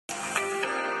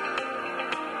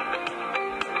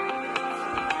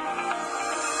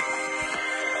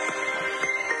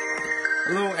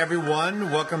Hello, everyone.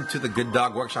 Welcome to the Good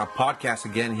Dog Workshop podcast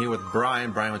again here with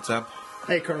Brian. Brian, what's up?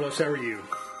 Hey, Carlos, how are you?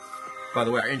 By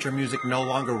the way, our intro music no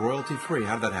longer royalty free.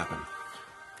 How did that happen?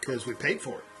 Because we paid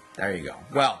for it. There you go.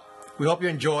 Well, we hope you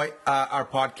enjoy our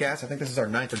podcast. I think this is our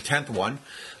 9th or 10th one.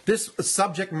 This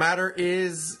subject matter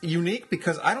is unique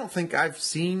because I don't think I've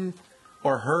seen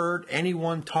or heard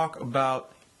anyone talk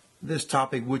about this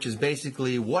topic, which is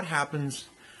basically what happens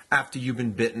after you've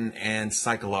been bitten and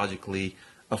psychologically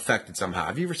affected somehow.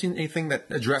 Have you ever seen anything that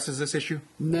addresses this issue?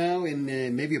 No,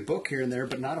 in maybe a book here and there,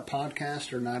 but not a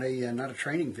podcast or not a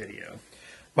training video.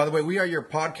 By the way, we are your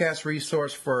podcast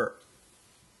resource for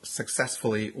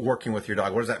successfully working with your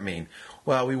dog. What does that mean?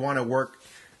 Well, we want to work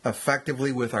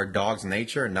effectively with our dog's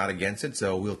nature and not against it.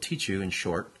 So we'll teach you, in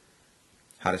short,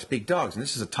 how to speak dogs. And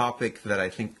this is a topic that I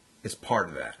think is part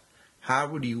of that. How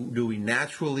do we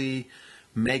naturally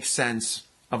make sense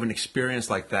of an experience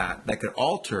like that could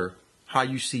alter how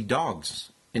you see dogs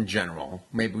in general?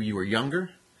 Maybe you were younger,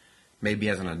 maybe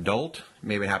as an adult,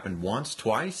 maybe it happened once,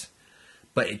 twice,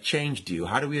 but it changed you.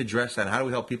 How do we address that? How do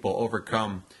we help people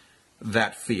overcome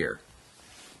that fear?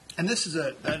 And this is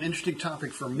an interesting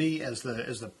topic for me as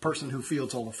the person who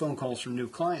fields all the phone calls from new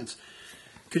clients,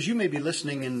 because you may be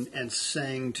listening and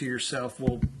saying to yourself,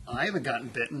 well, I haven't gotten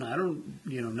bitten. I don't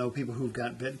know people who've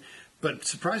gotten bitten. But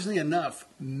surprisingly enough,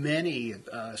 many,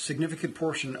 significant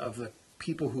portion of the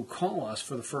people who call us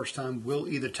for the first time will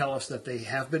either tell us that they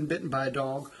have been bitten by a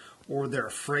dog, or they're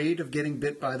afraid of getting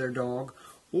bit by their dog,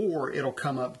 or it'll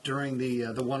come up during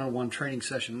the one-on-one training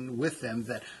session with them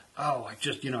that, oh, I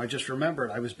just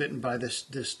remembered I was bitten by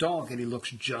this dog and he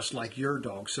looks just like your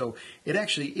dog. So it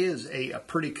actually is a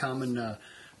pretty common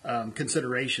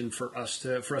consideration for us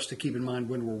to keep in mind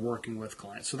when we're working with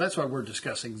clients. So that's why we're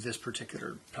discussing this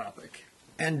particular topic.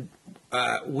 And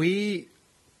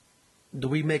do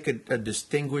we make a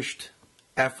distinguished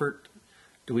effort?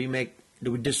 Do we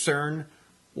discern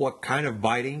what kind of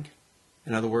biting?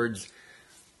 In other words,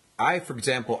 for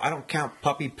example, I don't count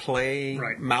puppy play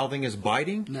mouthing as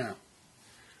biting. No.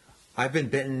 I've been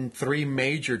bitten 3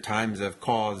 major times that have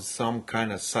caused some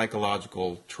kind of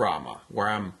psychological trauma where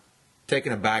I'm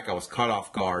taken aback, I was caught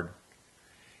off guard,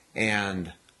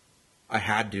 and I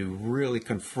had to really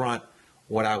confront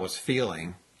what I was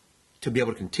feeling to be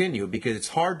able to continue, because it's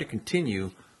hard to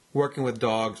continue working with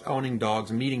dogs, owning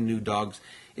dogs, meeting new dogs,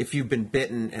 if you've been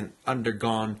bitten and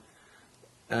undergone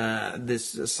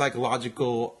this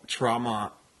psychological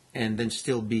trauma and then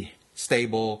still be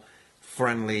stable,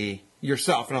 friendly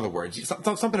yourself. In other words,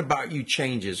 something about you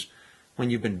changes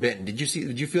when you've been bitten. Did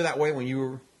you feel that way when you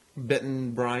were bitten,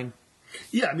 Brian?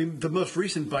 Yeah, I mean, the most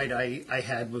recent bite I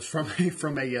had was from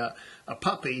a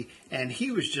puppy, and he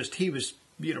was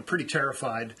pretty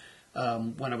terrified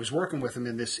when I was working with him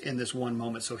in this one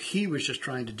moment. So he was just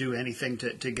trying to do anything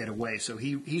to get away. So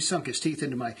he sunk his teeth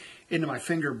into my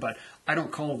finger, but I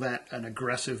don't call that an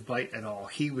aggressive bite at all.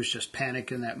 He was just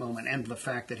panicked in that moment, and the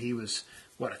fact that he was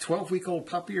a 12-week-old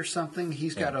puppy or something.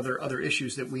 He's got other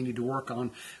issues that we need to work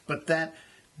on, but that.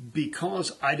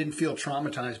 Because I didn't feel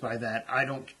traumatized by that, I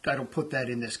don't put that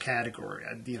in this category.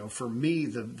 For me,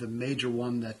 the major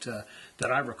one that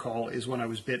I recall is when I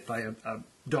was bit by a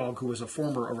dog who was a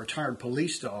retired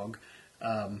police dog,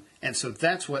 and so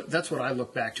that's what I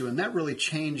look back to, and that really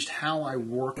changed how I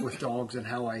work with dogs and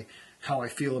how I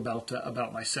feel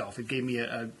about myself. It gave me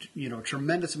a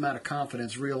tremendous amount of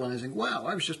confidence, realizing, wow,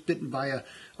 I was just bitten by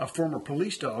a former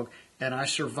police dog, and I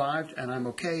survived, and I'm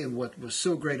okay. And what was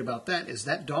so great about that is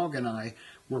that dog and I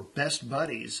were best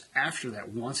buddies after that.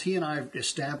 Once he and I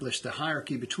established the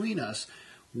hierarchy between us,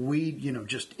 we,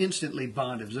 just instantly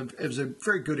bonded. It was a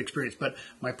very good experience. But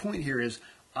my point here is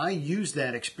I used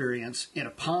that experience in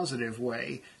a positive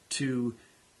way to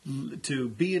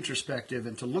be introspective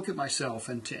and to look at myself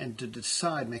and to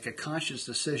decide, make a conscious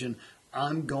decision.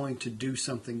 I'm going to do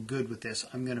something good with this.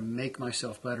 I'm going to make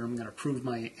myself better. I'm going to improve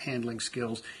my handling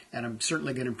skills, and I'm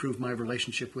certainly going to improve my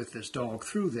relationship with this dog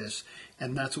through this.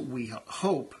 And that's what we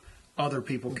hope other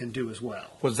people can do as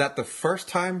well. Was that the first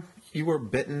time you were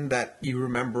bitten that you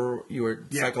remember you were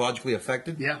psychologically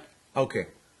affected? Yeah. Okay.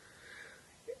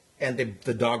 And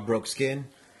the dog broke skin?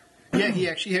 Yeah, he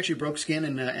actually broke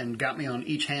skin and got me on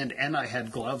each hand, and I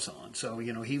had gloves on. So,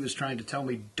 he was trying to tell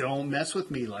me, don't mess with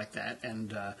me like that.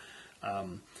 And I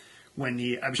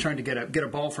was trying to get a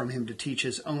ball from him to teach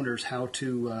his owners how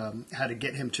to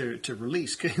get him to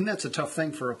release, and that's a tough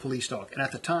thing for a police dog. And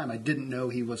at the time, I didn't know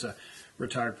he was a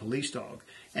retired police dog,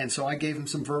 and so I gave him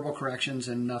some verbal corrections,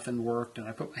 and nothing worked. And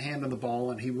I put my hand on the ball,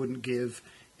 and he wouldn't give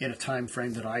in a time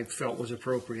frame that I felt was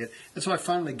appropriate. And so I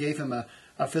finally gave him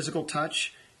a physical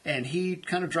touch, And he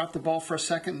kind of dropped the ball for a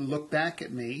second and looked back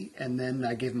at me, and then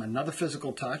I gave him another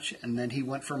physical touch, and then he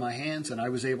went for my hands, and I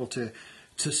was able to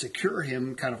secure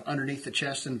him kind of underneath the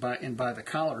chest and by the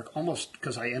collar, almost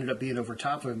because I ended up being over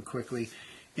top of him quickly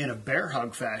in a bear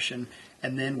hug fashion.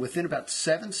 And then within about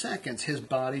 7 seconds, his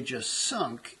body just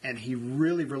sunk, and he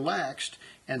really relaxed.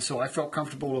 And so I felt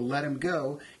comfortable to let him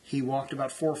go. He walked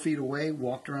about 4 feet away,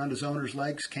 walked around his owner's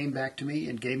legs, came back to me,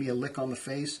 and gave me a lick on the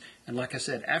face. And like I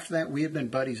said, after that, we have been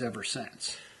buddies ever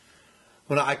since.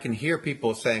 Well, I can hear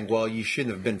people saying, well, you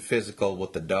shouldn't have been physical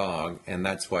with the dog, and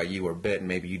that's why you were bitten.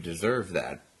 Maybe you deserve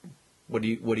that. What do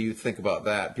you think about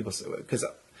that? People say, because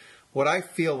what I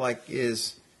feel like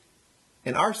is,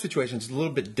 in our situation, it's a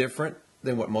little bit different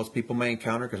than what most people may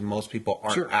encounter, because most people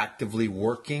aren't Sure. actively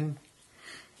working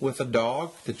with a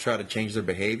dog to try to change their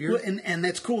behavior. Well, and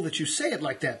that's cool that you say it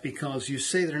like that, because you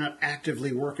say they're not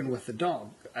actively working with the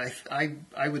dog.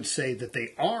 I would say that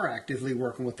they are actively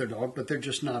working with their dog, but they're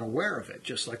just not aware of it.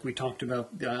 Just like we talked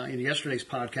about in yesterday's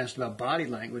podcast about body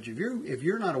language. If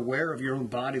you're not aware of your own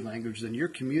body language, then you're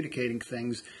communicating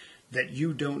things that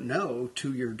you don't know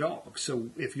to your dog. So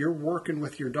if you're working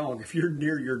with your dog, if you're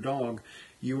near your dog,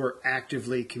 you are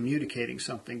actively communicating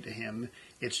something to him.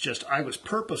 It's just I was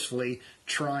purposefully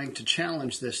trying to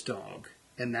challenge this dog,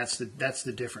 and that's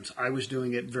the difference. I was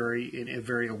doing it in a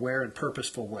very aware and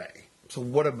purposeful way. So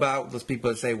what about those people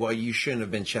that say, well, you shouldn't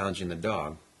have been challenging the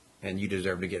dog, and you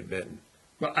deserve to get bitten?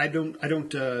 Well, I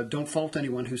don't fault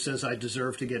anyone who says I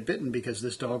deserve to get bitten, because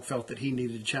this dog felt that he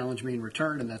needed to challenge me in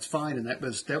return, and that's fine. And that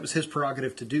was his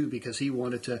prerogative to do, because he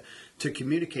wanted to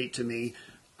communicate to me,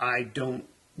 I don't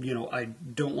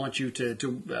want you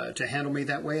to handle me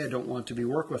that way. I don't want to be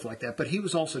worked with like that. But he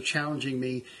was also challenging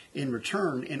me in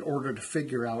return in order to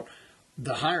figure out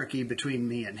the hierarchy between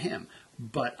me and him.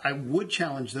 But I would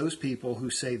challenge those people who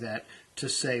say that to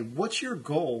say, what's your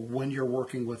goal when you're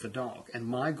working with a dog? And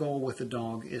my goal with a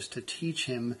dog is to teach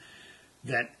him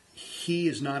that he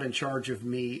is not in charge of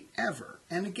me ever.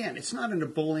 And again, it's not in a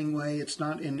bullying way. It's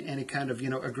not in any kind of,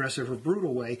 aggressive or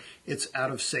brutal way. It's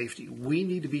out of safety. We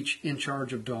need to be in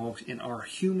charge of dogs in our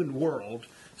human world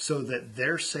so that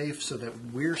they're safe, so that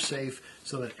we're safe,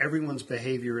 so that everyone's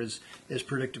behavior is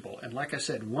predictable. And like I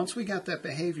said, once we got that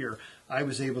behavior, I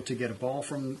was able to get a ball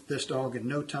from this dog in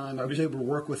no time. I was able to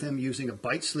work with him using a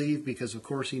bite sleeve, because of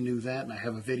course he knew that, and I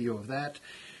have a video of that.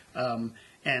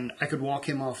 And I could walk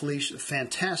him off leash. A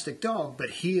fantastic dog, but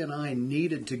he and I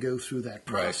needed to go through that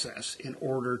process in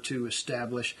order to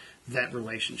establish that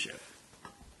relationship.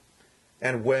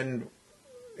 And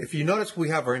if you notice, we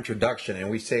have our introduction, and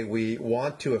we say we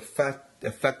want to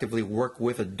effectively work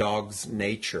with a dog's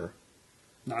nature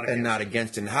and not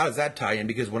against it. And how does that tie in?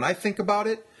 Because when I think about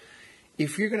it,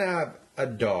 if you're going to have a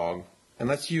dog,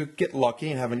 unless you get lucky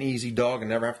and have an easy dog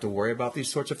and never have to worry about these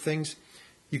sorts of things,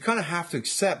 you kind of have to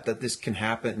accept that this can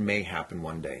happen, may happen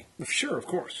one day. Sure, of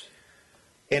course.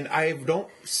 And I don't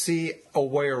see a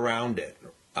way around it.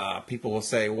 People will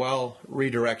say, well,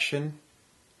 redirection,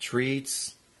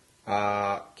 treats,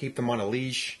 keep them on a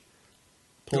leash,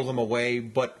 pull them away.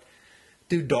 But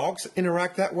do dogs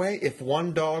interact that way? If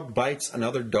one dog bites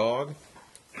another dog,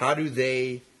 how do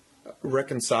they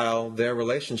reconcile their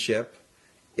relationship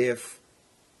if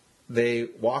they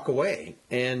walk away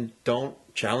and don't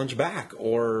challenge back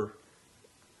or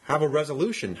have a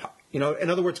resolution? In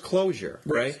other words, closure,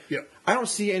 right? Yeah. I don't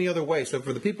see any other way. So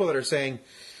for the people that are saying,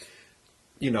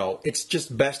 it's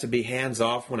just best to be hands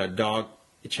off when a dog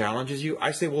challenges you,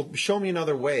 I say, well, show me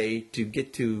another way to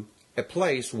get to a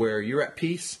place where you're at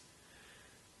peace,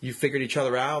 you figured each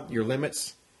other out, your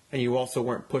limits, and you also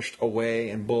weren't pushed away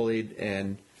and bullied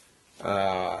and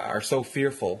are so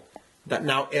fearful that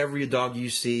now every dog you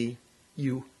see,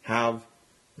 you have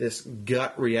this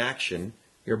gut reaction.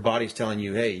 Your body's telling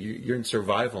you, hey, you're in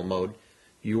survival mode.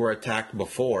 You were attacked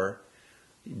before.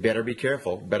 You better be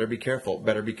careful, better be careful,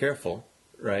 better be careful,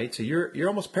 right? So you're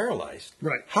almost paralyzed.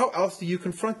 Right. How else do you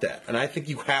confront that? And I think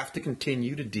you have to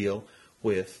continue to deal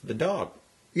with the dog.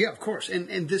 Yeah, of course.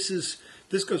 And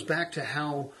this goes back to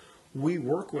how we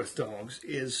work with dogs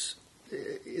is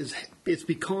it's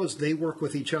because they work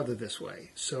with each other this way.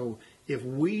 So if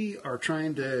we are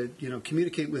trying to,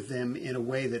 communicate with them in a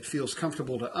way that feels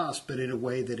comfortable to us, but in a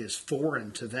way that is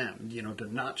foreign to them,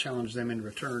 to not challenge them in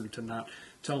return, to not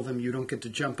tell them you don't get to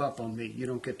jump up on me, you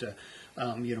don't get to,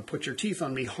 put your teeth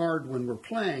on me hard when we're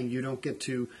playing, you don't get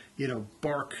to,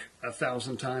 bark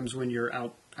 1,000 times when you're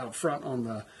out front on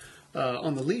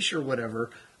the leash or whatever.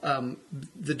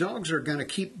 The dogs are going to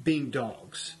keep being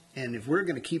dogs. And if we're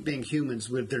going to keep being humans,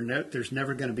 there's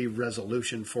never going to be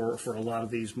resolution for a lot of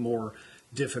these more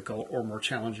difficult or more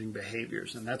challenging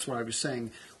behaviors. And that's why I was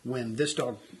saying when this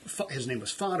dog, his name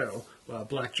was Fado,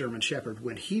 Black German Shepherd,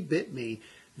 when he bit me,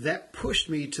 that pushed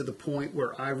me to the point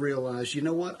where I realized, you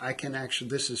know what, I can actually,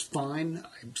 this is fine.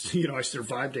 I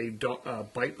survived a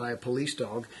bite by a police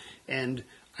dog, and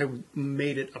I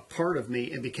made it a part of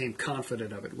me and became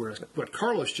confident of it. Whereas what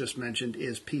Carlos just mentioned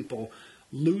is people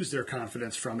lose their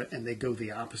confidence from it and they go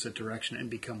the opposite direction and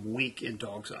become weak in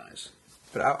dogs' eyes.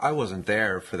 But I wasn't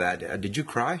there for that. Did you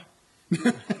cry?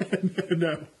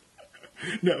 No.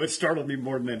 No, it startled me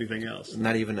more than anything else.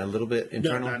 Not even a little bit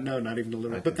internal? No, not even a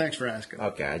little bit. But thanks for asking.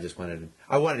 Okay,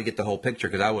 I wanted to get the whole picture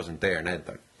because I wasn't there. And I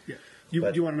thought, yeah.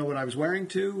 Do you want to know what I was wearing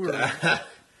too? Or?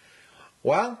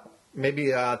 Well,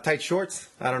 maybe tight shorts.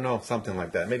 I don't know, something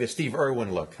like that. Maybe a Steve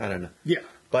Irwin look. I don't know. Yeah.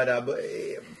 But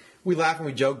we laugh and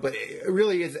we joke, but it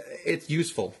really is. It's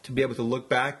useful to be able to look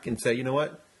back and say, you know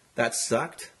what, that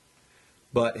sucked.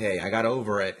 But hey, I got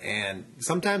over it, and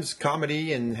sometimes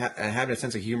comedy and having a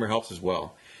sense of humor helps as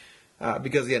well.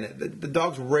 Because again, the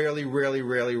dogs rarely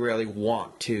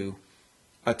want to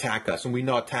attack us, and we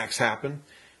know attacks happen.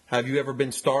 Have you ever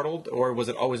been startled, or was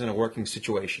it always in a working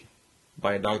situation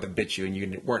by a dog that bit you and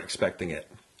you weren't expecting it,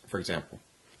 for example?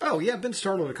 Oh yeah, I've been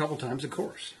startled a couple times, of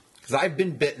course. Because I've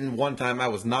been bitten one time, I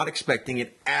was not expecting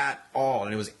it at all,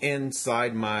 and it was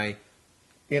inside my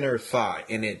inner thigh,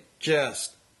 and it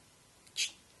just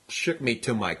shook me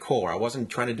to my core. I wasn't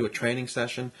trying to do a training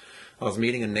session. I was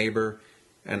meeting a neighbor,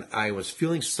 and I was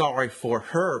feeling sorry for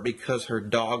her because her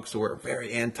dogs were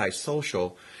very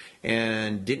antisocial,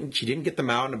 and she didn't get them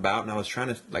out and about. And I was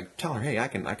trying to tell her, hey, I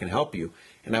can help you.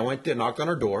 And I went there, knocked on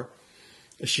her door.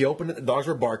 She opened it. The dogs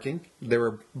were barking. They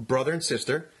were brother and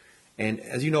sister, and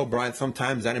as you know, Brian,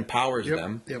 sometimes that empowers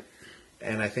them. Yep.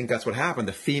 And I think that's what happened.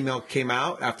 The female came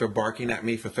out after barking at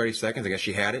me for 30 seconds. I guess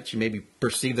she had it. She maybe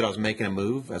perceived that I was making a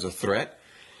move as a threat.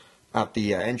 At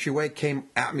the entryway, came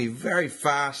at me very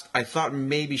fast. I thought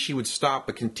maybe she would stop,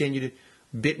 but continued.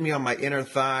 Bit me on my inner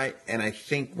thigh, and I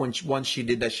think once she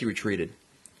did that, she retreated.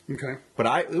 Okay.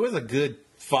 But it was a good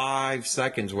 5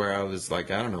 seconds where I was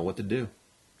like, I don't know what to do.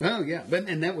 Oh yeah,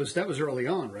 and that was early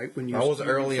on, right? When you I was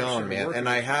early on, man, and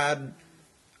I had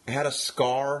a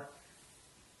scar.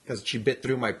 Because she bit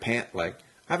through my pant leg.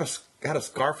 I had a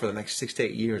scar for the next 6 to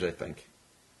 8 years, I think.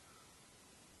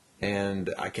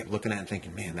 And I kept looking at it and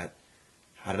thinking, man,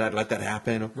 how did I let that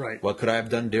happen? Right. What could I have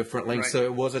done differently? Right. So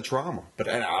it was a trauma. But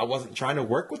I wasn't trying to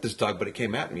work with this dog, but it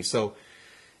came at me. So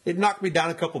it knocked me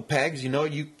down a couple pegs. You know,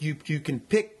 you can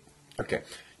pick. Okay.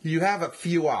 You have a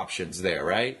few options there,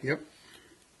 right? Yep.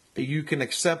 You can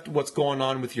accept what's going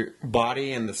on with your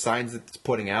body and the signs that it's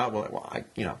putting out.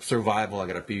 Survival. I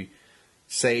got to be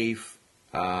safe.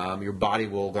 Your body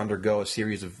will undergo a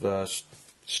series of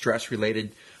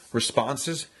stress-related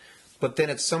responses. But then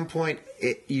at some point,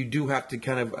 you do have to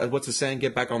kind of, what's the saying,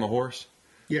 get back on the horse?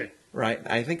 Yeah. Right?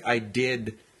 I think I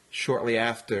did shortly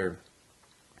after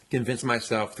convince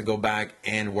myself to go back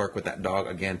and work with that dog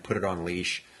again, put it on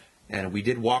leash. And we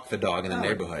did walk the dog in the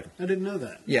neighborhood. I didn't know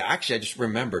that. Yeah, actually, I just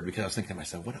remembered because I was thinking to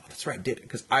myself, well, that's right, I did it.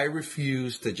 Because I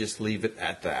refused to just leave it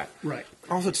at that. Right.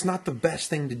 Also, it's not the best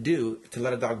thing to do to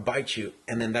let a dog bite you,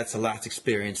 and then that's the last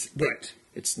experience. Right.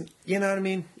 It's, you know what I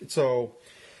mean? So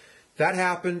that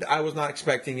happened. I was not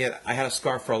expecting it. I had a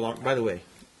scar for a long. By the way,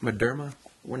 Mederma.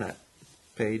 We're not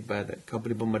paid by that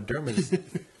company, but Mederma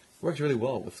works really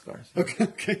well with scars.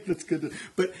 Okay, that's good.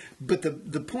 But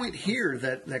the point here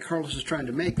that Carlos is trying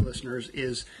to make, listeners,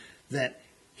 is that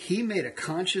he made a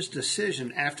conscious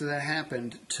decision after that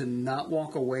happened to not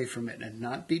walk away from it and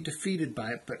not be defeated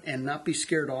by it, and not be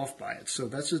scared off by it. So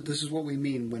this is what we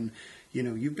mean when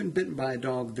you've been bitten by a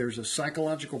dog. There's a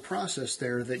psychological process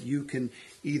there that you can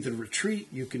either retreat,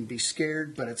 you can be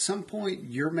scared, but at some point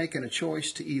you're making a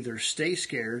choice to either stay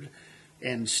scared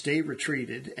and stay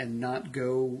retreated and not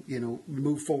go,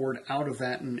 move forward out of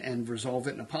that and resolve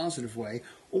it in a positive way.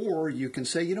 Or you can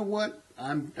say, you know what,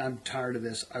 I'm tired of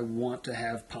this. I want to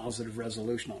have positive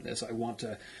resolution on this. I want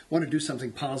to do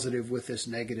something positive with this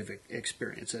negative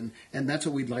experience. And that's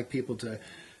what we'd like people to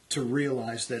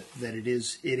realize, that it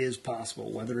is possible.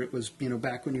 Whether it was,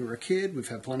 back when you were a kid, we've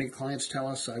had plenty of clients tell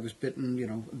us I was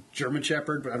bitten, German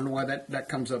Shepherd, but I don't know why that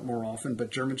comes up more often,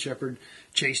 but German Shepherd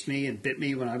chased me and bit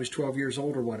me when I was 12 years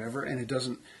old or whatever, and it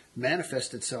doesn't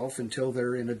manifest itself until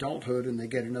they're in adulthood and they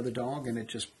get another dog, and it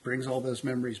just brings all those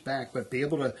memories back. But be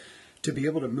able to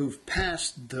move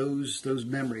past those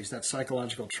memories, that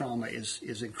psychological trauma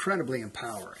is incredibly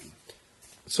empowering.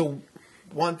 So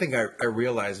one thing I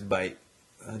realized by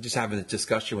just having a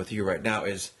discussion with you right now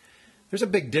is there's a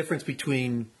big difference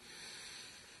between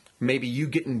maybe you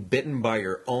getting bitten by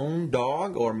your own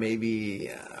dog or maybe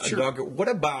a Sure. dog. What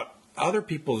about other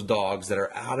people's dogs that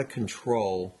are out of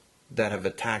control that have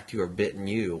attacked you or bitten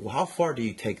you, well, how far do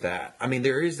you take that? I mean,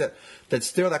 there is that's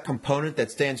still that component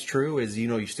that stands true is,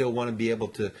 you still want to be able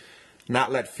to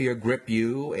not let fear grip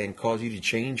you and cause you to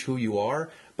change who you are.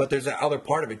 But there's that other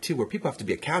part of it too, where people have to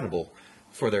be accountable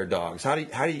for their dogs. How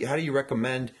do you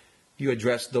recommend you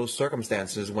address those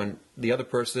circumstances when the other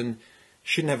person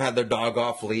shouldn't have had their dog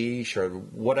off leash or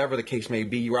whatever the case may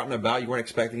be? You were out and about, you weren't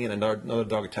expecting it, and another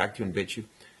dog attacked you and bit you,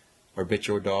 or bit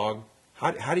your dog.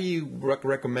 How do you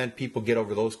recommend people get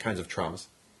over those kinds of traumas?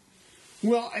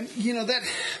 Well,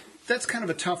 that's kind of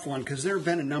a tough one because there have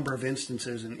been a number of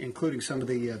instances, including some of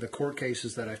the court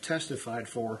cases that I've testified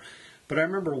for. But I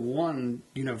remember one,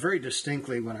 very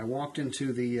distinctly when I walked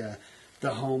into the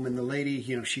home, and the lady,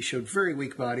 she showed very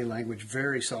weak body language,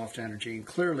 very soft energy, and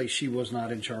clearly she was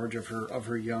not in charge of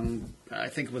her young. I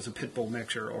think it was a pit bull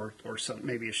mixer or some,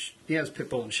 maybe pit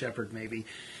bull and shepherd maybe,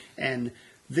 and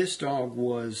this dog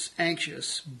was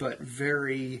anxious but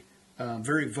very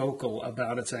vocal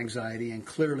about its anxiety, and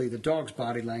clearly the dog's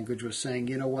body language was saying,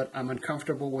 you know what, I'm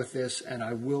uncomfortable with this, and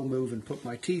I will move and put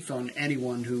my teeth on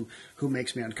anyone who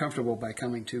makes me uncomfortable by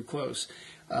coming too close.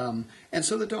 And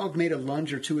so the dog made a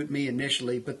lunge or two at me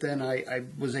initially, but then I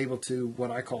was able to,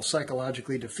 what I call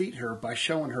psychologically defeat her by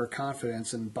showing her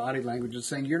confidence and body language and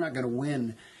saying, you're not going to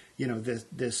win,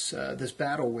 this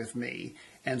battle with me.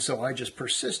 And so I just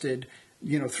persisted,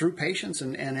 through patience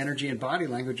and energy and body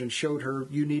language, and showed her,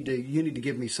 you need to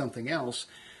give me something else.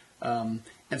 And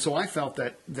so I felt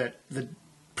that the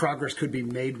progress could be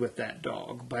made with that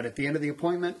dog. But at the end of the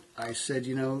appointment, I said,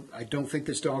 I don't think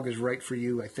this dog is right for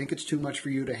you. I think it's too much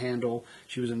for you to handle.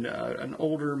 She was an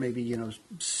older, maybe, in her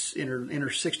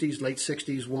 60s, late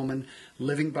 60s woman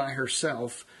living by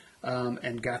herself,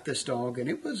 and got this dog. And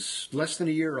it was less than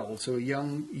a year old, so a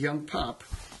young pup.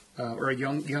 Or a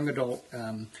young adult,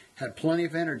 had plenty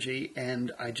of energy,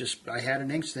 and I had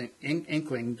an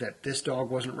inkling that this dog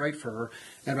wasn't right for her.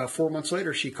 And about 4 months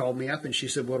later, she called me up and she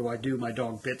said, "What do I do? My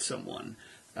dog bit someone."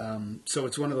 So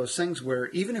it's one of those things where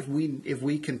even if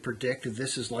we can predict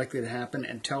this is likely to happen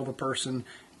and tell the person,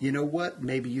 you know what,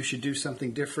 maybe you should do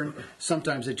something different,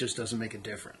 sometimes it just doesn't make a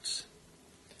difference.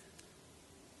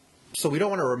 So we don't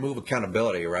want to remove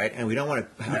accountability, right? And we don't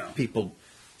want to have people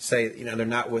say, they're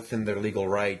not within their legal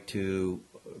right to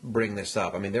bring this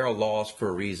up. I mean, there are laws for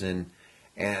a reason,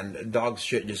 and dogs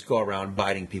shouldn't just go around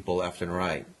biting people left and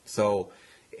right. So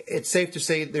it's safe to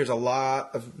say there's a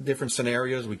lot of different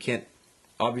scenarios. We can't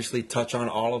obviously touch on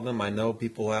all of them. I know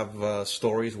people have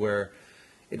stories where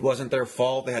it wasn't their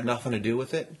fault. They had nothing to do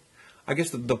with it. I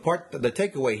guess the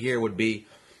takeaway here would be,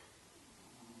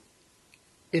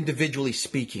 individually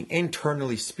speaking,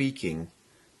 internally speaking,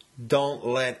 don't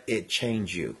let it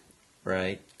change you,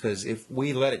 right? Because if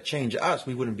we let it change us,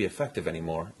 we wouldn't be effective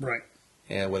anymore. Right.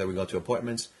 And whether we go to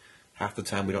appointments, half the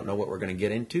time we don't know what we're going to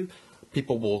get into.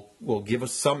 People will give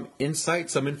us some insight,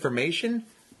 some information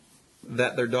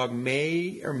that their dog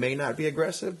may or may not be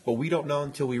aggressive, but we don't know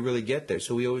until we really get there.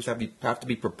 So we always have to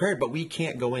be prepared, but we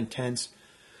can't go intense,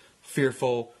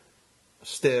 fearful,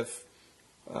 stiff,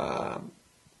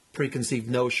 preconceived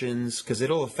notions, because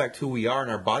it'll affect who we are in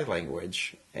our body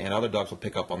language, and other dogs will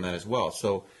pick up on that as well.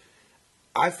 So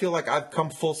I feel like I've come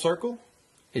full circle.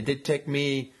 It did take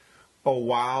me a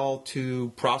while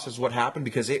to process what happened,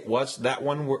 because it was that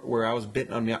one where I was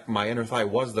bitten on my inner thigh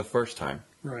was the first time.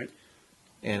 Right.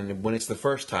 And when it's the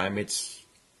first time, it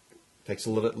takes a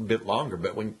little bit longer.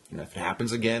 But when if it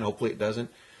happens again, hopefully it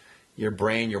doesn't, your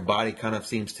brain, your body kind of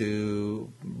seems to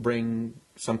bring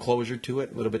some closure to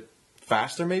it a little bit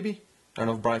faster, maybe. I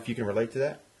don't know, Brian, if you can relate to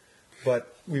that.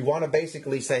 But we want to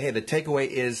basically say, hey, the takeaway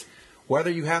is whether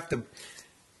you have to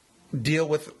deal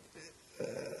with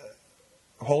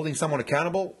holding someone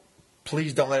accountable,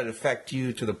 please don't let it affect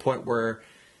you to the point where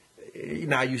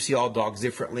now you see all dogs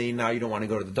differently. Now you don't want to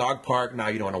go to the dog park. Now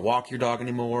you don't want to walk your dog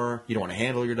anymore. You don't want to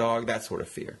handle your dog. That sort of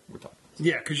fear we're talking about.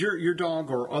 Yeah, because your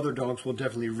dog or other dogs will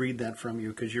definitely read that from you,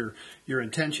 because your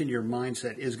intention, your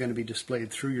mindset is going to be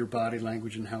displayed through your body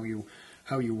language and how you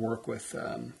work with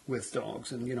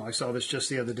dogs. And I saw this just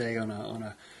the other day on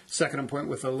a second appointment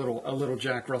with a little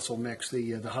Jack Russell mix.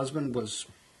 The husband was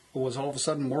all of a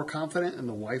sudden more confident, and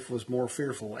the wife was more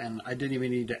fearful. And I didn't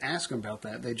even need to ask him about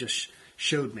that. They just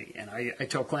showed me. And I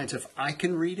tell clients, if I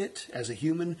can read it as a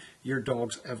human, your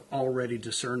dogs have already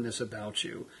discerned this about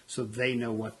you, so they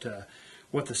know what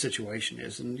the situation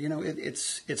is. And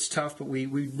it's tough, but we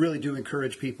really do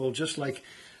encourage people. Just like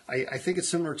I think it's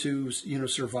similar to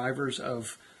survivors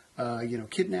of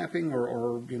kidnapping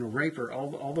or rape or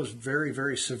all those very,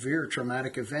 very severe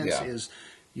traumatic events. Yeah. Is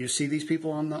you see these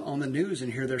people on the news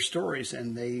and hear their stories,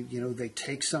 and they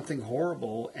take something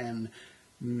horrible and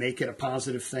make it a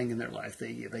positive thing in their life.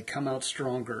 They come out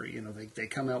stronger. They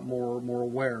come out more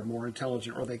aware, more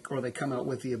intelligent, or they come out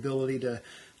with the ability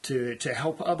to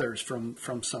help others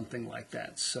from something like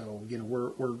that. So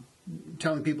we're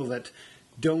telling people that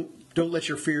don't let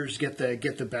your fears get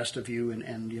the best of you,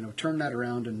 and turn that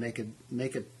around and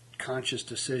make a conscious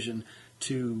decision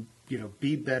to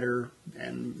be better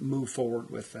and move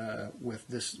forward with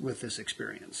this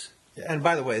experience. And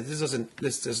by the way,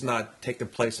 this does not take the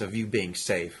place of you being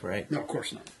safe, right? No, of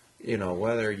course not.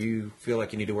 Whether you feel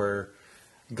like you need to wear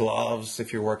gloves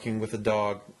if you're working with a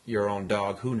dog, your own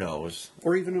dog, who knows?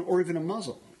 Or even a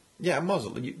muzzle. Yeah, a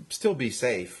muzzle. You still be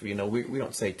safe. We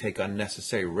don't say take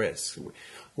unnecessary risks.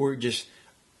 We're just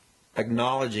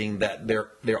acknowledging that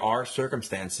there are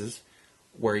circumstances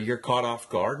where you're caught off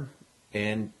guard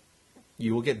and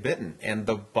you will get bitten, and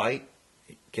the bite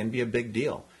can be a big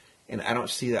deal. And I don't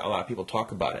see that a lot of people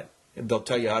talk about it. They'll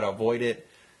tell you how to avoid it.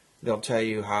 They'll tell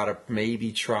you how to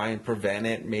maybe try and prevent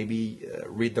it, maybe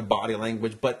read the body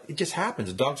language, but it just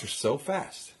happens. Dogs are so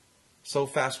fast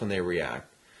when they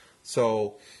react.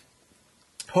 So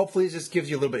hopefully this just gives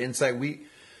you a little bit of insight. We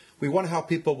want to help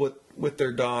people with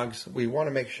their dogs. We want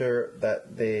to make sure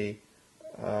that they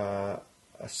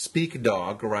speak a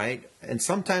dog, right? And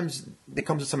sometimes it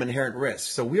comes with some inherent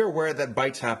risk. So we are aware that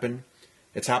bites happen.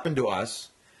 It's happened to us.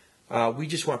 We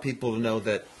just want people to know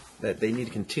that they need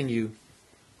to continue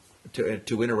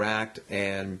to interact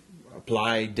and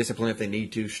apply discipline if they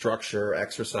need to, structure,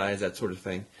 exercise, that sort of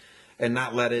thing, and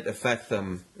not let it affect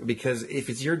them. Because if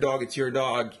it's your dog, it's your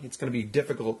dog. It's going to be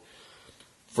difficult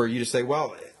for you to say,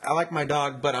 well, I like my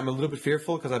dog, but I'm a little bit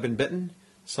fearful because I've been bitten,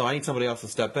 so I need somebody else to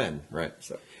step in, right?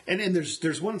 So. And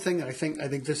there's one thing that I think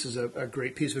this is a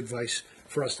great piece of advice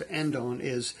for us to end on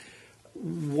is,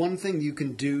 one thing you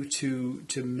can do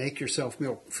to make yourself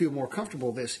feel more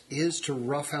comfortable with this is to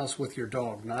roughhouse with your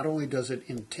dog. Not only does it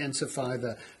intensify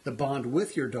the bond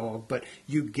with your dog, but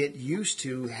you get used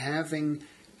to having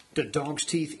the dog's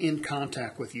teeth in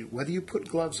contact with you, whether you put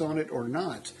gloves on it or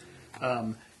not.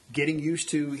 Getting used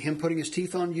to him putting his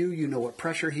teeth on you, you know what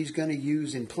pressure he's going to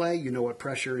use in play, you know what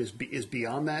pressure is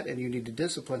beyond that, and you need to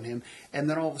discipline him. And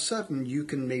then all of a sudden, you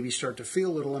can maybe start to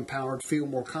feel a little empowered, feel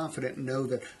more confident, and know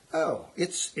that, oh,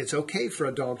 it's okay for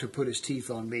a dog to put his teeth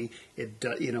on me. It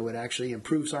actually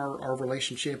improves our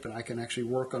relationship, and I can actually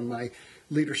work on my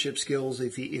leadership skills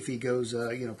if he goes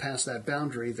past that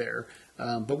boundary there.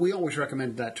 But we always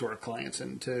recommend that to our clients,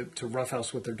 and to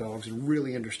roughhouse with their dogs and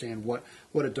really understand what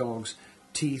a dog's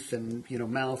teeth and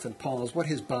mouth and paws, what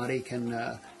his body can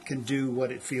do,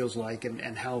 what it feels like,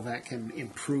 and how that can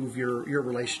improve your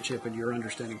relationship and your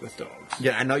understanding with dogs.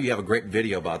 Yeah, I know you have a great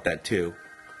video about that too.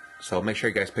 So make sure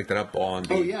you guys pick that up on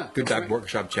the Good Dog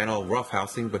Workshop channel,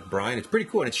 Roughhousing with Brian. It's pretty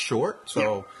cool and it's short,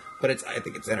 but I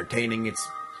think it's entertaining, it's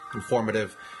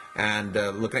informative, and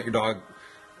looking at your dog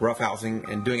roughhousing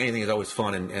and doing anything is always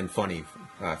fun and funny.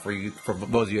 For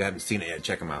those of you who haven't seen it yet,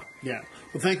 check them out. Yeah.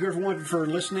 Well, thank you everyone for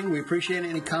listening. We appreciate it.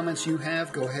 Any comments you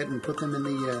have, go ahead and put them in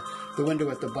the window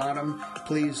at the bottom.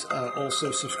 Please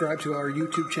also subscribe to our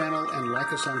YouTube channel and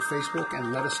like us on Facebook,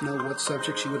 and let us know what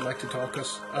subjects you would like to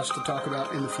us to talk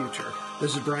about in the future.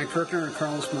 This is Brian Kirkner and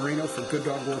Carlos Marino for Good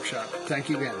Dog Workshop. Thank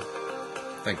you again.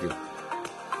 Thank you.